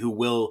Dupree, who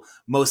will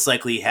most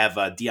likely have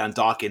Deion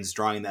Dawkins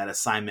drawing that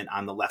assignment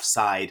on the left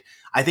side,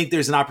 I think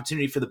there's an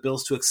opportunity for the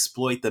Bills to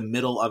exploit the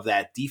middle of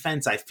that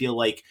defense. I feel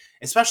like,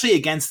 especially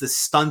against the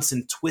stunts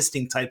and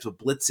twisting types of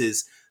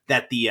blitzes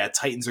that the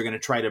Titans are going to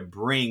try to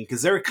bring,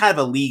 because they're kind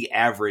of a league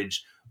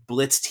average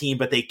blitz team,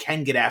 but they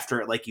can get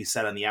after it, like you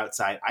said, on the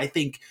outside. I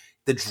think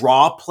the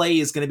draw play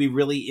is going to be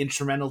really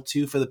instrumental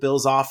too for the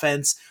Bills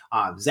offense.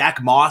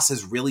 Zach Moss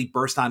has really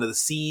burst onto the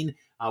scene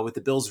with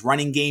the Bills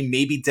running game.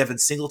 Maybe Devin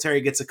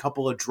Singletary gets a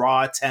couple of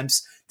draw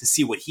attempts to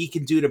see what he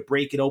can do to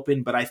break it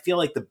open. But I feel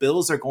like the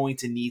Bills are going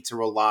to need to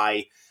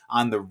rely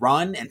on the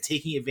run and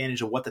taking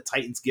advantage of what the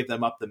Titans give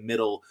them up the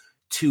middle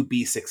to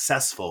be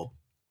successful.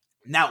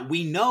 Now,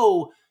 we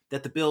know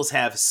that the Bills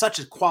have such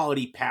a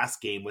quality pass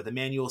game with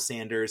Emmanuel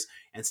Sanders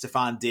and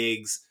Stephon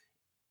Diggs.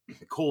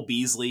 Cole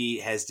Beasley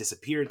has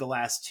disappeared the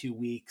last 2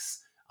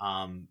 weeks,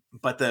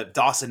 but the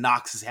Dawson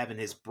Knox is having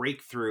his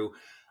breakthrough.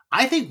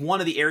 I think one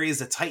of the areas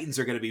the Titans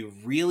are going to be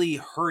really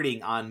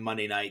hurting on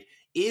Monday night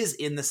is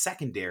in the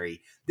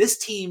secondary. This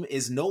team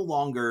is no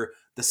longer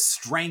the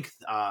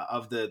strength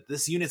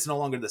this unit's no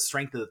longer the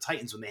strength of the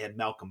Titans when they had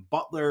Malcolm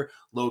Butler,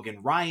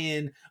 Logan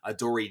Ryan,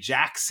 Adoree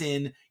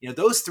Jackson.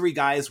 Those 3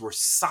 guys were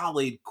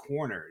solid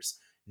corners.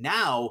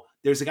 Now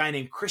there's a guy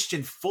named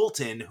Christian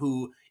Fulton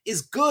who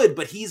is good,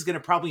 but he's going to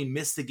probably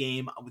miss the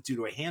game due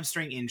to a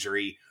hamstring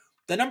injury.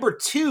 The number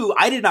 2,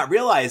 I did not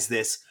realize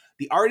this.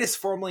 The artist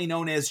formerly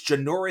known as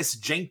Janoris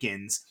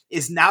Jenkins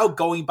is now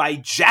going by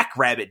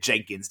Jackrabbit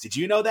Jenkins. Did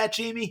you know that,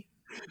 Jamie?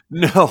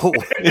 No.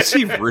 Is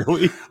he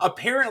really?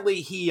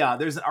 Apparently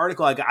there's an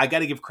article, I got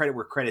to give credit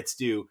where credit's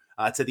due,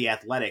 to The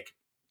Athletic.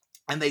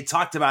 And they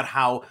talked about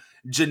how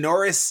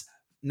Janoris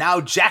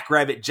now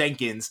Jackrabbit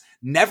Jenkins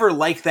never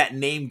liked that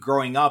name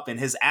growing up and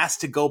has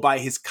asked to go by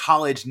his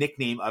college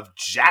nickname of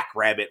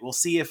Jackrabbit. We'll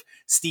see if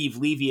Steve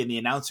Levy and the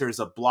announcers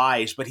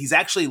oblige, but he's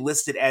actually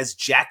listed as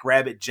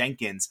Jackrabbit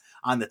Jenkins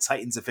on the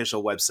Titans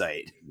official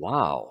website.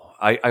 Wow.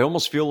 I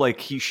almost feel like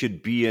he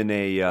should be in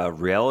a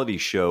reality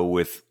show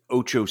with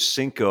Ocho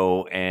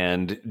Cinco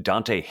and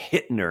Dante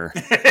Hittner.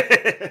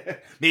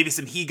 Maybe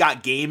some He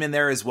Got Game in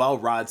there as well,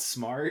 Rod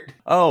Smart.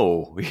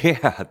 Oh,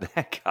 yeah,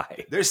 that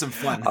guy. There's some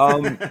fun.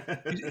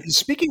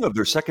 Speaking of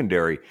their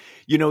secondary,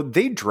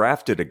 they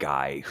drafted a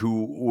guy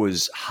who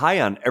was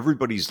high on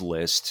everybody's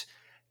list,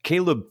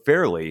 Caleb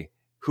Fairley,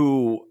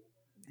 who,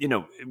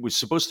 it was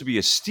supposed to be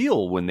a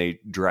steal when they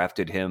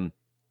drafted him.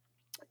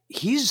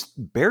 He's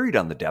buried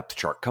on the depth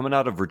chart coming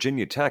out of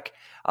Virginia Tech.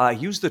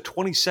 He was the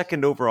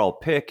 22nd overall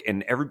pick,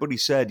 and everybody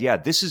said, yeah,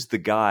 this is the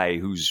guy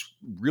who's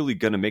really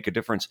going to make a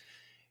difference.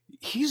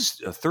 He's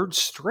a third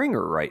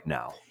stringer right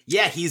now.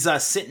 Yeah, he's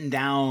sitting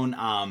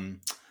down.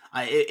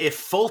 If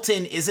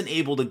Fulton isn't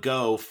able to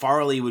go,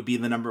 Farley would be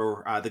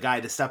the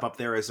guy to step up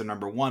there as the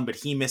number one, but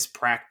he missed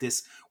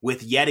practice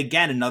with yet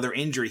again another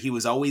injury. He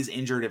was always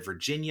injured at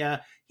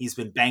Virginia. He's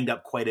been banged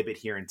up quite a bit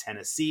here in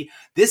Tennessee.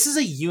 This is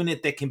a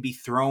unit that can be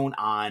thrown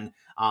on.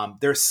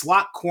 Their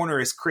slot corner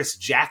is Chris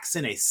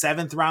Jackson, a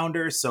 7th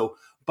rounder. So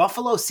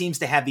Buffalo seems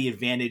to have the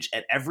advantage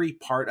at every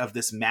part of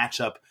this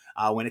matchup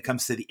when it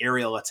comes to the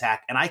aerial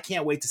attack. And I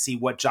can't wait to see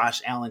what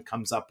Josh Allen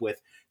comes up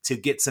with to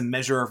get some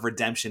measure of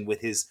redemption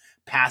with his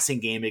passing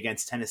game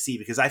against Tennessee,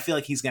 because I feel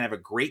like he's going to have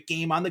a great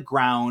game on the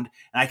ground.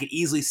 And I could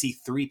easily see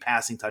 3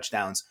 passing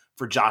touchdowns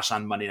for Josh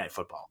on Monday Night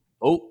Football.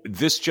 Oh,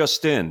 this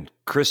just in.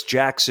 Chris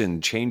Jackson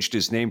changed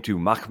his name to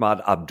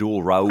Mahmoud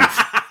Abdul Rauf.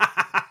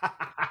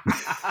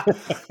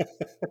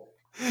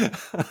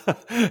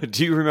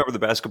 Do you remember the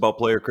basketball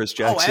player Chris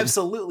Jackson? Oh,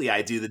 absolutely,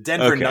 I do. The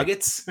Denver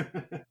Nuggets.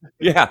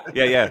 Yeah.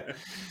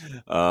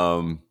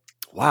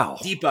 Wow.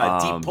 Deep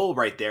pull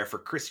right there for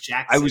Chris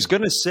Jackson. I was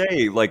going to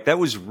say, that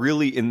was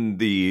really in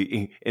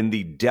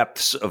the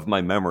depths of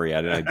my memory.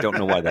 I don't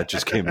know why that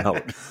just came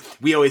out.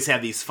 We always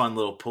have these fun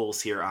little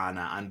pulls here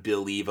on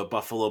Billieve, a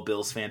Buffalo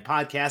Bills fan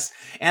podcast.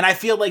 And I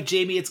feel like,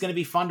 Jamie, it's going to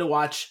be fun to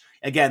watch,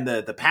 again,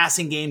 the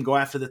passing game go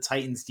after the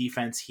Titans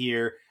defense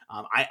here.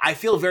 I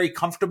feel very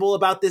comfortable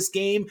about this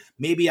game.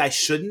 Maybe I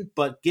shouldn't,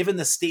 but given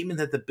the statement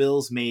that the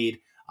Bills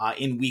made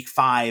in week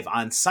 5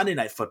 on Sunday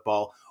Night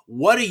Football,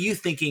 what are you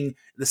thinking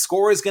the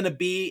score is going to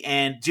be?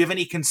 And do you have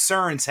any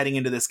concerns heading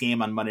into this game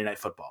on Monday Night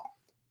Football?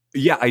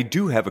 Yeah, I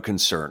do have a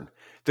concern.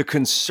 The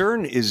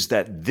concern is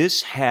that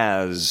this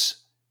has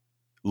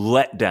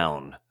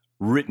letdown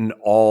written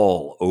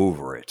all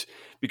over it.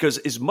 Because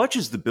as much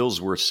as the Bills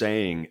were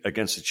saying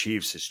against the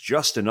Chiefs, it's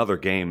just another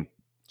game,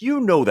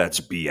 that's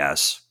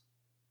BS.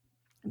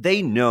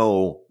 They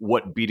know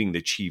what beating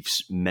the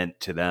Chiefs meant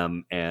to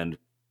them. And,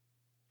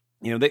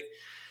 they...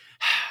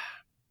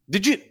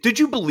 Did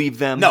you believe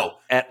them? No,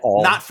 at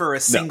all? Not for a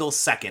single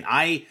second.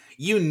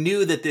 You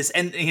knew that this,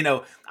 and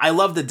I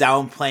love the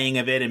downplaying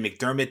of it, and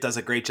McDermott does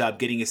a great job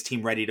getting his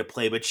team ready to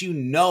play, but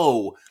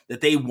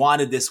that they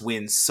wanted this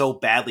win so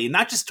badly, and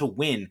not just to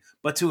win,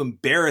 but to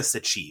embarrass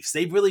the Chiefs.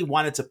 They really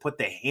wanted to put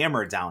the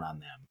hammer down on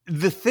them.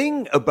 The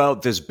thing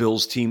about this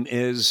Bills team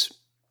is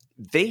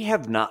they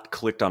have not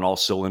clicked on all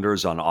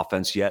cylinders on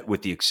offense yet,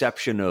 with the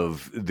exception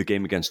of the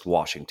game against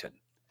Washington.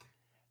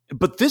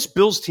 But this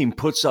Bills team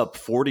puts up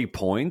 40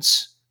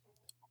 points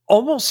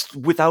almost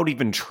without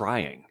even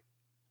trying.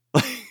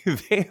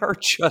 They are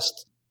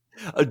just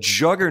a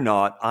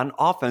juggernaut on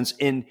offense,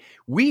 and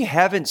we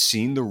haven't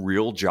seen the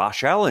real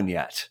Josh Allen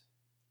yet.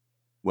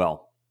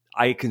 Well,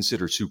 I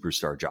consider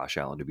superstar Josh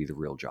Allen to be the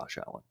real Josh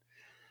Allen.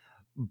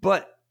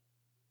 But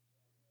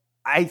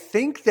I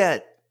think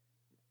that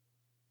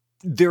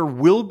there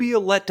will be a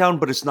letdown,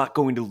 but it's not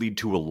going to lead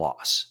to a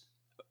loss,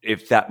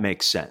 if that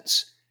makes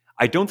sense.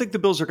 I don't think the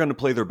Bills are going to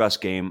play their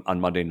best game on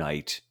Monday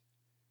night,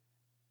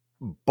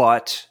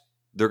 but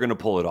they're going to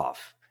pull it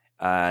off.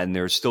 And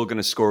they're still going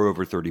to score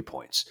over 30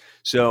 points.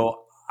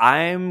 So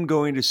I'm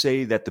going to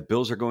say that the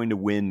Bills are going to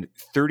win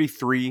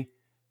 33-24.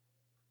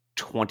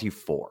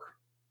 All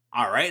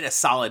right, a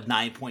solid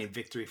 9-point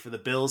victory for the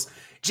Bills.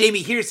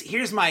 Jamie,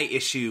 here's my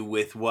issue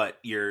with what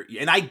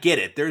and I get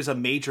it. There's a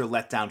major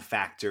letdown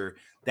factor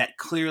that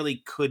clearly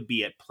could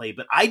be at play,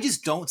 but I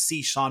just don't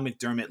see Sean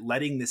McDermott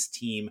letting this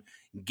team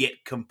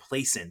get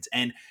complacent.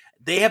 And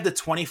they have the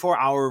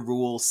 24-hour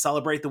rule,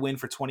 celebrate the win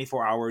for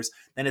 24 hours,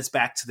 then it's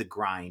back to the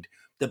grind.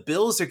 The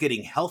Bills are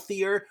getting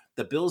healthier.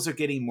 The Bills are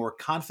getting more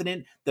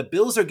confident. The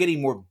Bills are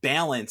getting more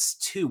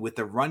balanced too, with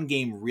the run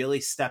game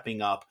really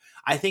stepping up.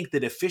 I think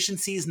the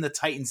deficiencies in the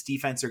Titans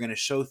defense are going to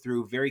show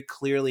through very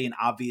clearly and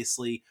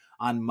obviously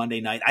on Monday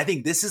night. I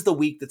think this is the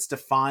week that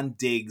Stephon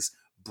Diggs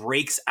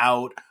breaks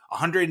out,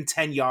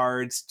 110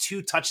 yards,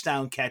 2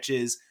 touchdown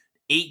catches,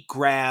 8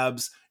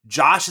 grabs.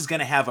 Josh is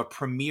going to have a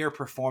premier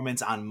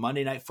performance on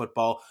Monday Night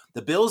Football.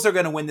 The Bills are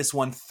going to win this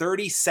one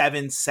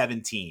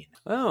 37-17.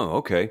 Oh,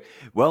 okay.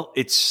 Well,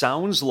 it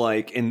sounds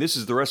like, and this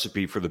is the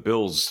recipe for the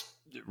Bills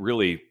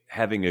really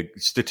having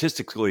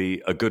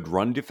statistically a good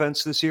run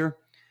defense this year.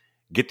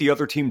 get the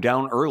other team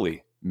down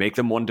early, make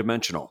them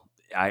one-dimensional.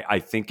 I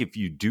think if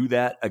you do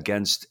that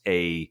against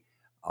a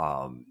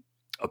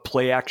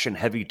play-action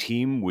heavy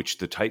team, which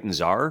the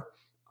Titans are,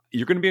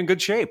 you're going to be in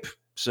good shape.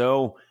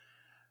 So,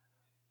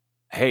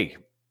 hey,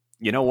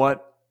 you know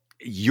what?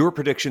 Your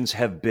predictions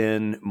have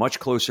been much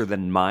closer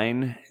than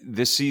mine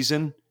this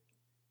season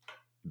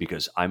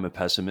because I'm a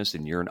pessimist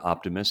and you're an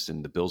optimist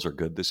and the Bills are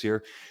good this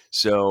year.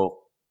 So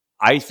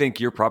I think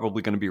you're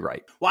probably going to be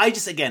right. Well, I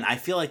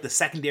feel like the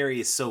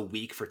secondary is so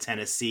weak for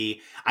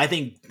Tennessee. I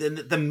think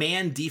the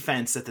man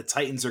defense that the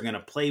Titans are going to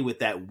play with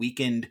that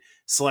weakened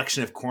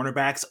selection of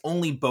cornerbacks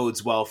only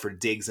bodes well for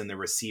Diggs and the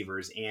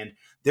receivers. And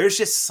there's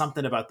just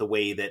something about the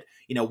way that,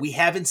 we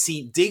haven't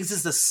seen Diggs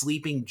is the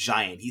sleeping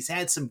giant. He's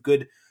had some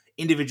good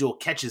individual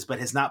catches, but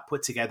has not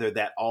put together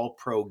that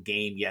all-pro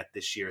game yet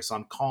this year. So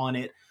I'm calling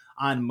it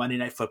on Monday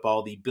Night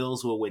Football. The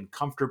Bills will win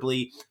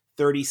comfortably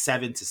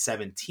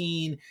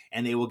 37-17,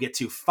 and they will get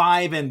to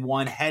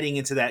 5-1 heading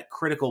into that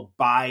critical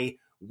bye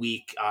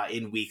week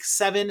in week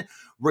 7.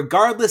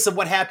 Regardless of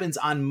what happens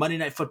on Monday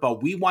Night Football,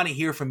 we want to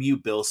hear from you,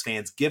 Bills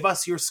fans. Give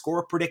us your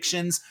score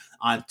predictions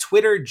on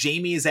Twitter.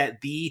 Jamie is at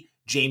the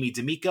Jamie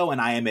D'Amico, and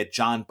I am at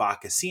John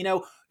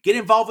Boccasino. Get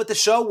involved with the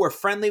show. We're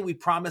friendly. We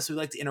promise we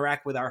like to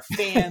interact with our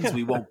fans.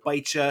 We won't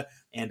bite you.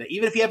 And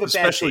even if you have a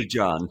bad Especially take,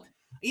 John.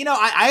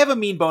 I have a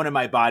mean bone in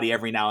my body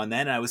every now and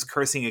then. And I was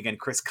cursing again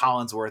Chris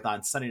Collinsworth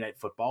on Sunday Night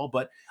Football,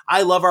 but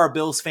I love our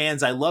Bills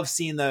fans. I love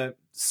seeing the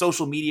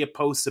social media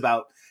posts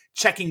about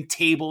checking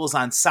tables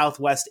on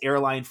Southwest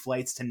airline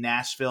flights to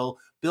Nashville.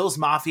 Bills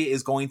Mafia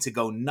is going to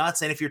go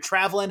nuts. And if you're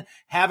traveling,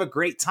 have a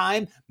great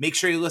time. Make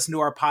sure you listen to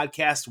our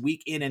podcast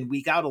week in and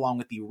week out, along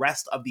with the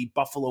rest of the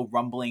Buffalo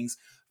Rumblings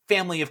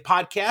family of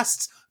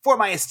podcasts. For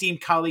my esteemed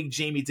colleague,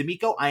 Jamie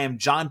D'Amico, I am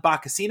John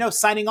Boccasino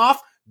signing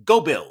off.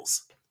 Go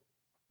Bills.